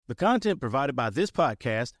The content provided by this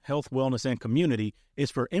podcast, Health, Wellness, and Community,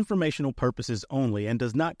 is for informational purposes only and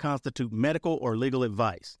does not constitute medical or legal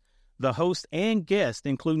advice. The host and guest,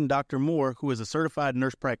 including Dr. Moore, who is a certified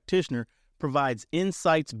nurse practitioner, provides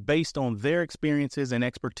insights based on their experiences and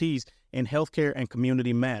expertise in healthcare and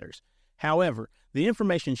community matters. However, the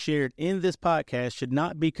information shared in this podcast should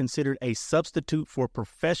not be considered a substitute for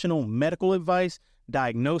professional medical advice,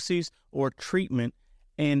 diagnoses, or treatment,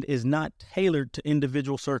 and is not tailored to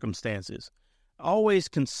individual circumstances. Always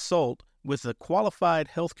consult with a qualified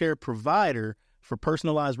healthcare provider for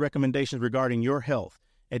personalized recommendations regarding your health.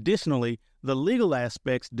 Additionally, the legal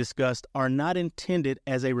aspects discussed are not intended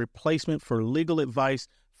as a replacement for legal advice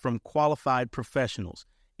from qualified professionals.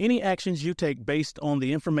 Any actions you take based on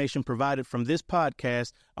the information provided from this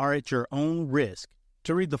podcast are at your own risk.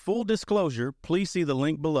 To read the full disclosure, please see the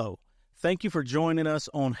link below. Thank you for joining us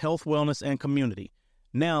on Health, Wellness, and Community.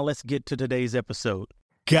 Now let's get to today's episode.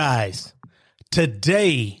 Guys,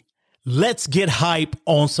 today, let's get hype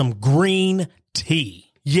on some green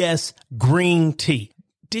tea. Yes, green tea.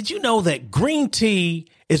 Did you know that green tea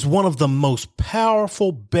is one of the most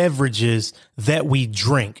powerful beverages that we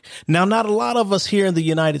drink? Now, not a lot of us here in the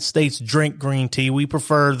United States drink green tea. We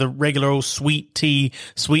prefer the regular old sweet tea,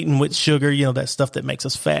 sweetened with sugar, that stuff that makes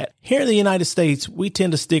us fat. Here in the United States, we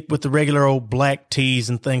tend to stick with the regular old black teas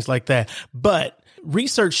and things like that. But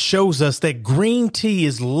research shows us that green tea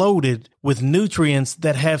is loaded with nutrients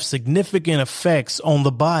that have significant effects on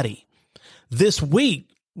the body. This week,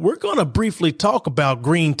 we're going to briefly talk about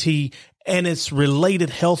green tea and its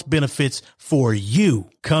related health benefits for you.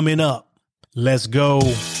 Coming up, let's go.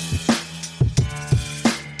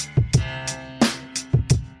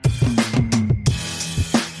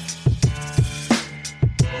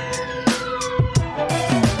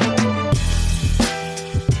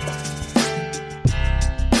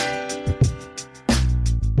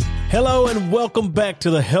 Hello and welcome back to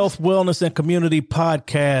the Health, Wellness, and Community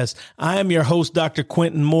Podcast. I am your host, Dr.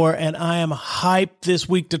 Quentin Moore, and I am hyped this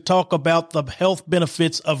week to talk about the health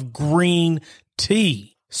benefits of green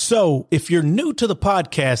tea. So if you're new to the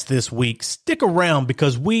podcast this week, stick around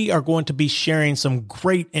because we are going to be sharing some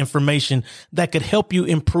great information that could help you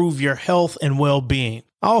improve your health and well-being.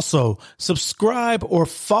 Also, subscribe or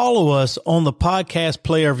follow us on the podcast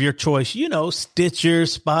player of your choice, Stitcher,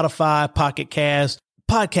 Spotify, Pocket Cast,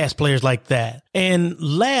 podcast players like that. And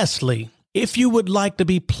lastly, if you would like to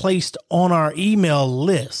be placed on our email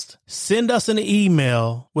list, send us an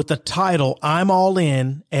email with the title I'm All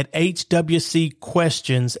In at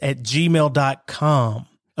hwcquestions@gmail.com.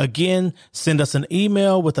 Again, send us an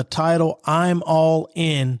email with the title I'm All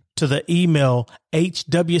In to the email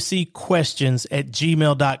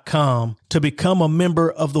hwcquestions@gmail.com to become a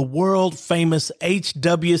member of the world famous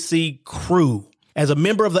HWC crew. As a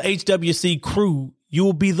member of the HWC crew, you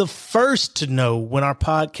will be the first to know when our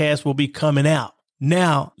podcast will be coming out.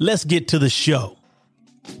 Now, let's get to the show.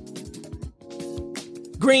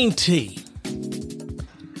 Green tea.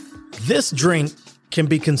 This drink can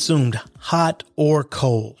be consumed hot or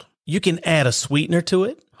cold. You can add a sweetener to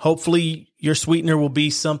it. Hopefully, your sweetener will be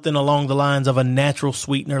something along the lines of a natural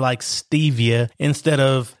sweetener like stevia instead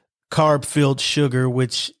of carb-filled sugar,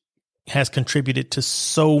 which has contributed to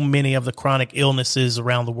so many of the chronic illnesses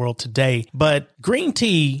around the world today. But green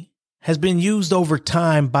tea has been used over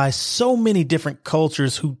time by so many different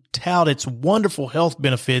cultures who tout its wonderful health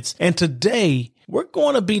benefits. And today, we're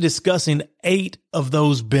going to be discussing 8 of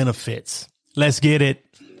those benefits. Let's get it.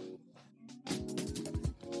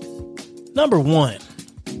 Number 1.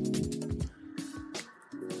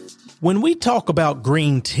 When we talk about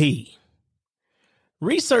green tea,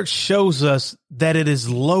 research shows us that it is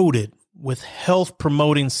loaded with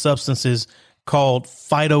health-promoting substances called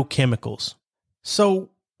phytochemicals. So,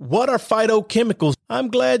 what are phytochemicals? I'm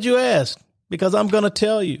glad you asked, because I'm going to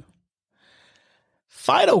tell you.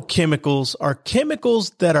 Phytochemicals are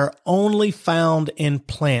chemicals that are only found in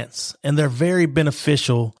plants, and they're very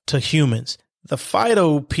beneficial to humans. The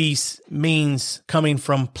phyto piece means coming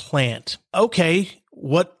from plant. Okay,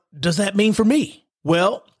 what does that mean for me?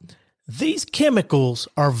 Well, these chemicals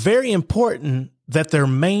are very important that their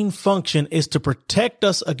main function is to protect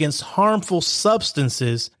us against harmful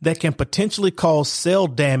substances that can potentially cause cell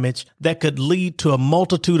damage that could lead to a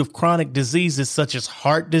multitude of chronic diseases such as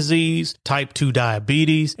heart disease, type 2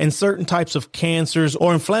 diabetes, and certain types of cancers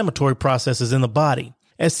or inflammatory processes in the body.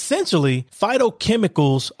 Essentially,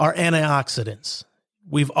 phytochemicals are antioxidants.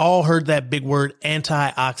 We've all heard that big word,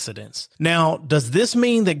 antioxidants. Now, does this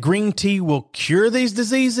mean that green tea will cure these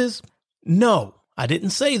diseases? No, I didn't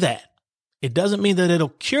say that. It doesn't mean that it'll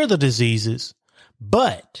cure the diseases,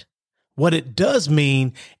 but What it does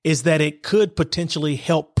mean is that it could potentially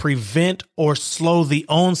help prevent or slow the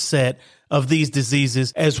onset of these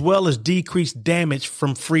diseases, as well as decrease damage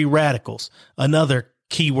from free radicals. Another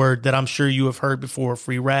keyword that I'm sure you have heard before,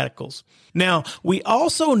 free radicals. Now, we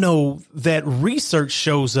also know that research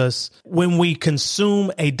shows us when we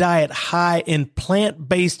consume a diet high in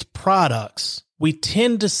plant-based products, we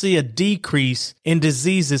tend to see a decrease in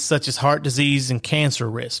diseases such as heart disease and cancer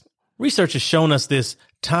risk. Research has shown us this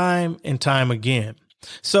time and time again.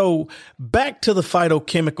 So back to the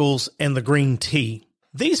phytochemicals and the green tea.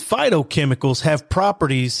 These phytochemicals have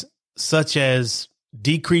properties such as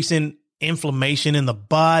decreasing inflammation in the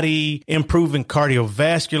body, improving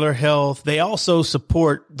cardiovascular health. They also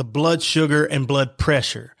support the blood sugar and blood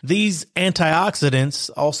pressure. These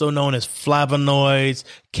antioxidants, also known as flavonoids,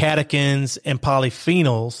 catechins, and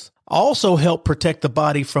polyphenols, also help protect the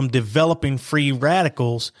body from developing free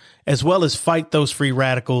radicals, as well as fight those free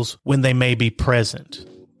radicals when they may be present.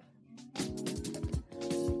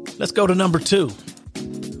 Let's go to number 2.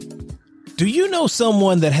 Do you know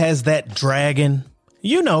someone that has that dragon?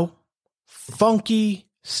 Funky,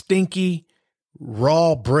 stinky,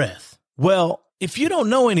 raw breath. Well, if you don't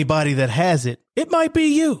know anybody that has it, it might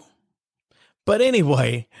be you. But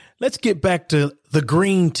anyway, let's get back to the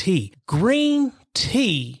green tea. Green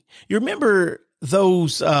tea, you remember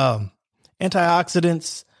those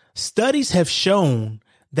antioxidants? Studies have shown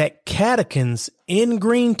that catechins in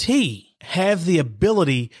green tea have the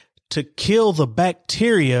ability to kill the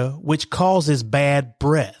bacteria which causes bad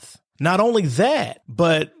breath. Not only that,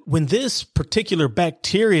 but when this particular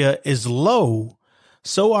bacteria is low,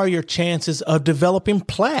 so are your chances of developing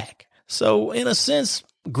plaque. So in a sense,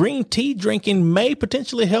 green tea drinking may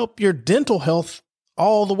potentially help your dental health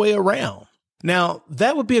all the way around. Now,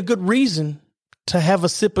 that would be a good reason to have a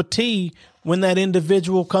sip of tea when that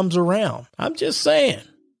individual comes around. I'm just saying.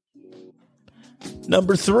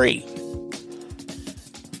 Number 3.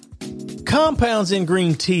 Compounds in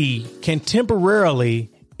green tea can temporarily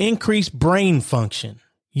increase brain function.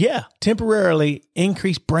 Yeah, temporarily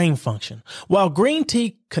increase brain function. While green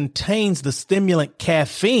tea contains the stimulant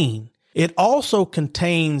caffeine, it also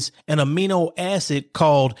contains an amino acid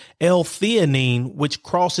called L-theanine, which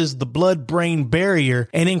crosses the blood-brain barrier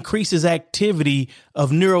and increases activity of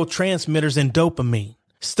neurotransmitters and dopamine.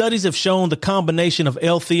 Studies have shown the combination of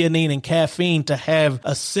L-theanine and caffeine to have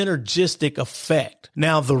a synergistic effect.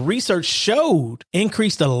 Now, the research showed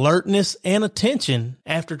increased alertness and attention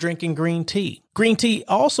after drinking green tea. Green tea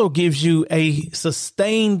also gives you a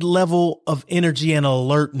sustained level of energy and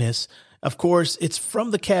alertness. Of course, it's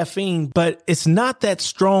from the caffeine, but it's not that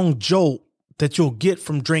strong jolt that you'll get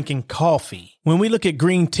from drinking coffee. When we look at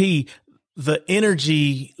green tea, the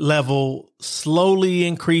energy level slowly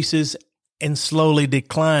increases and slowly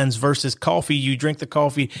declines versus coffee. You drink the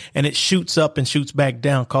coffee and it shoots up and shoots back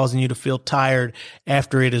down, causing you to feel tired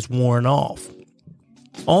after it is worn off.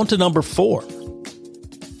 On to number 4.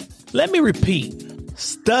 Let me repeat.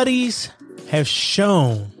 Studies have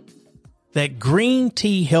shown that green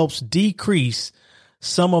tea helps decrease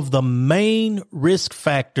some of the main risk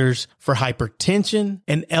factors for hypertension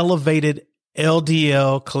and elevated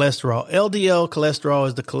LDL cholesterol. LDL cholesterol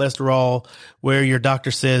is the cholesterol where your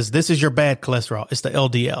doctor says, this is your bad cholesterol. It's the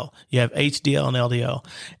LDL. You have HDL and LDL.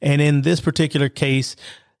 And in this particular case,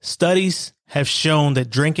 studies have shown that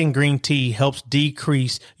drinking green tea helps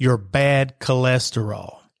decrease your bad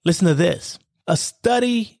cholesterol. Listen to this. A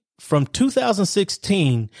study from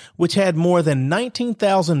 2016, which had more than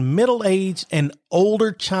 19,000 middle-aged and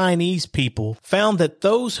older Chinese people, found that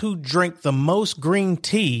those who drank the most green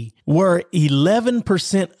tea were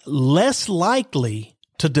 11% less likely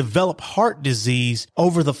to develop heart disease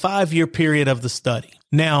over the 5-year period of the study.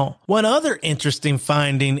 Now, one other interesting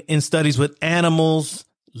finding in studies with animals,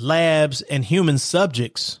 labs, and human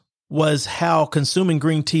subjects was how consuming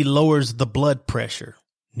green tea lowers the blood pressure.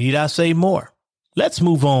 Need I say more? Let's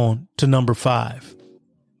move on to number 5.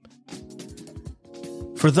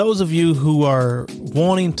 For those of you who are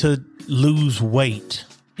wanting to lose weight,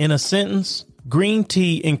 in a sentence, green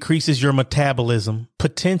tea increases your metabolism,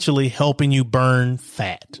 potentially helping you burn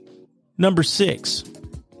fat. Number 6.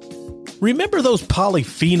 Remember those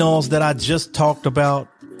polyphenols that I just talked about,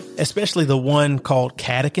 especially the one called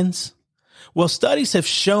catechins? Well, studies have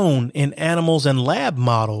shown in animals and lab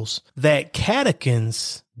models that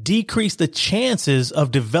catechins decrease the chances of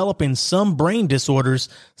developing some brain disorders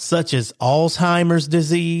such as Alzheimer's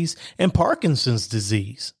disease and Parkinson's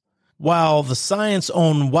disease. While the science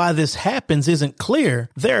on why this happens isn't clear,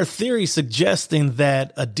 there are theories suggesting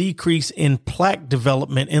that a decrease in plaque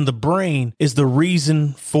development in the brain is the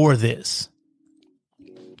reason for this.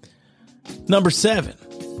 Number 7.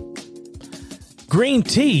 Green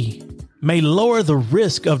tea may lower the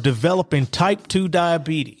risk of developing type 2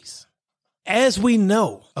 diabetes. As we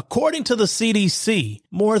know, according to the CDC,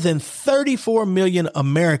 more than 34 million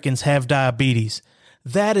Americans have diabetes.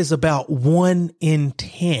 That is about 1 in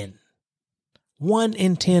 10. 1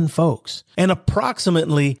 in 10 folks. And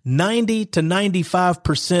approximately 90 to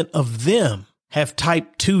 95% of them have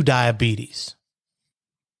type 2 diabetes.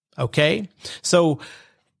 Okay? So,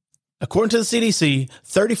 according to the CDC,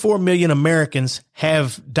 34 million Americans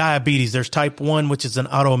have diabetes. There's type 1, which is an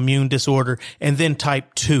autoimmune disorder, and then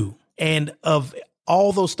type 2. And of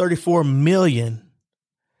all those 34 million,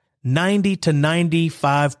 90 to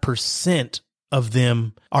 95% of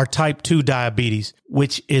them are type 2 diabetes,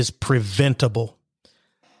 which is preventable.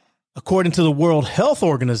 According to the World Health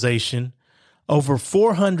Organization, over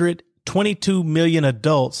 422 million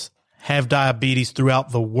adults have diabetes throughout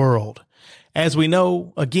the world. As we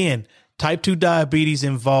know, again, type 2 diabetes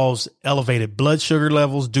involves elevated blood sugar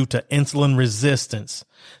levels due to insulin resistance.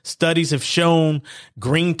 Studies have shown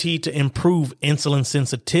green tea to improve insulin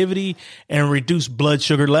sensitivity and reduce blood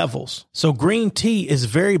sugar levels. So green tea is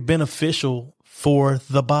very beneficial for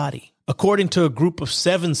the body. According to a group of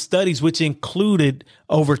 7 studies, which included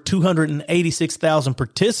over 286,000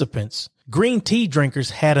 participants, green tea drinkers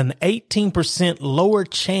had an 18% lower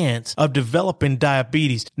chance of developing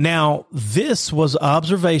diabetes. Now, this was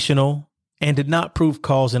observational and did not prove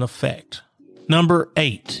cause and effect. Number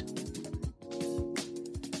 8.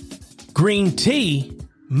 Green tea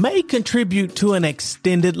may contribute to an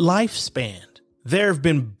extended lifespan. There have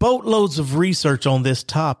been boatloads of research on this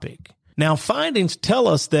topic. Now, findings tell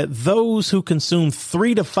us that those who consume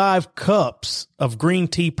 3 to 5 cups of green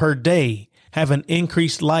tea per day have an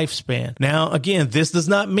increased lifespan. Now, again, this does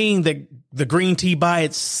not mean that the green tea by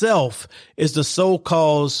itself is the sole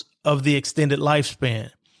cause of the extended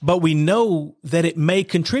lifespan, but we know that it may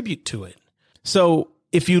contribute to it. So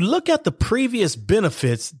if you look at the previous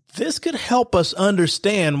benefits, this could help us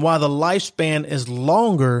understand why the lifespan is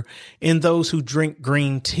longer in those who drink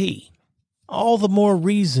green tea. All the more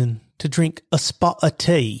reason to drink a spot of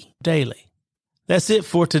tea daily. That's it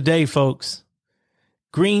for today, folks.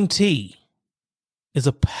 Green tea is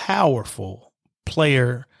a powerful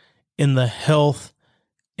player in the health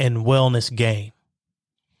and wellness game.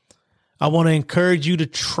 I want to encourage you to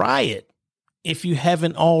try it if you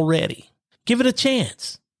haven't already. Give it a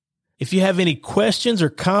chance. If you have any questions or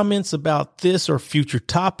comments about this or future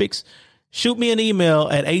topics, shoot me an email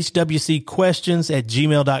at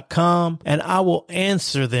hwcquestions@gmail.com and I will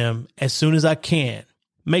answer them as soon as I can.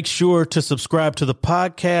 Make sure to subscribe to the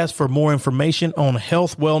podcast for more information on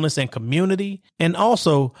health, wellness, and community. And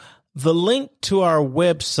also, the link to our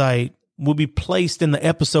website will be placed in the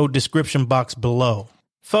episode description box below.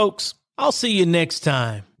 Folks, I'll see you next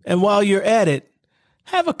time. And while you're at it,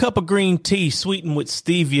 have a cup of green tea sweetened with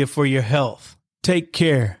stevia for your health. Take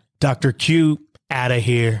care. Dr. Q, out of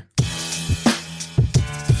here.